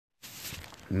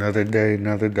Another day,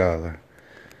 another dollar.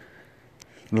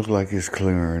 Look like it's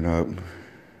clearing up.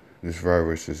 This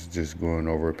virus is just going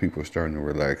over. People starting to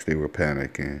relax. They were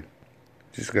panicking.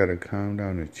 Just gotta calm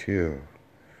down and chill.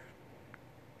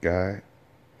 God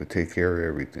will take care of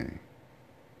everything.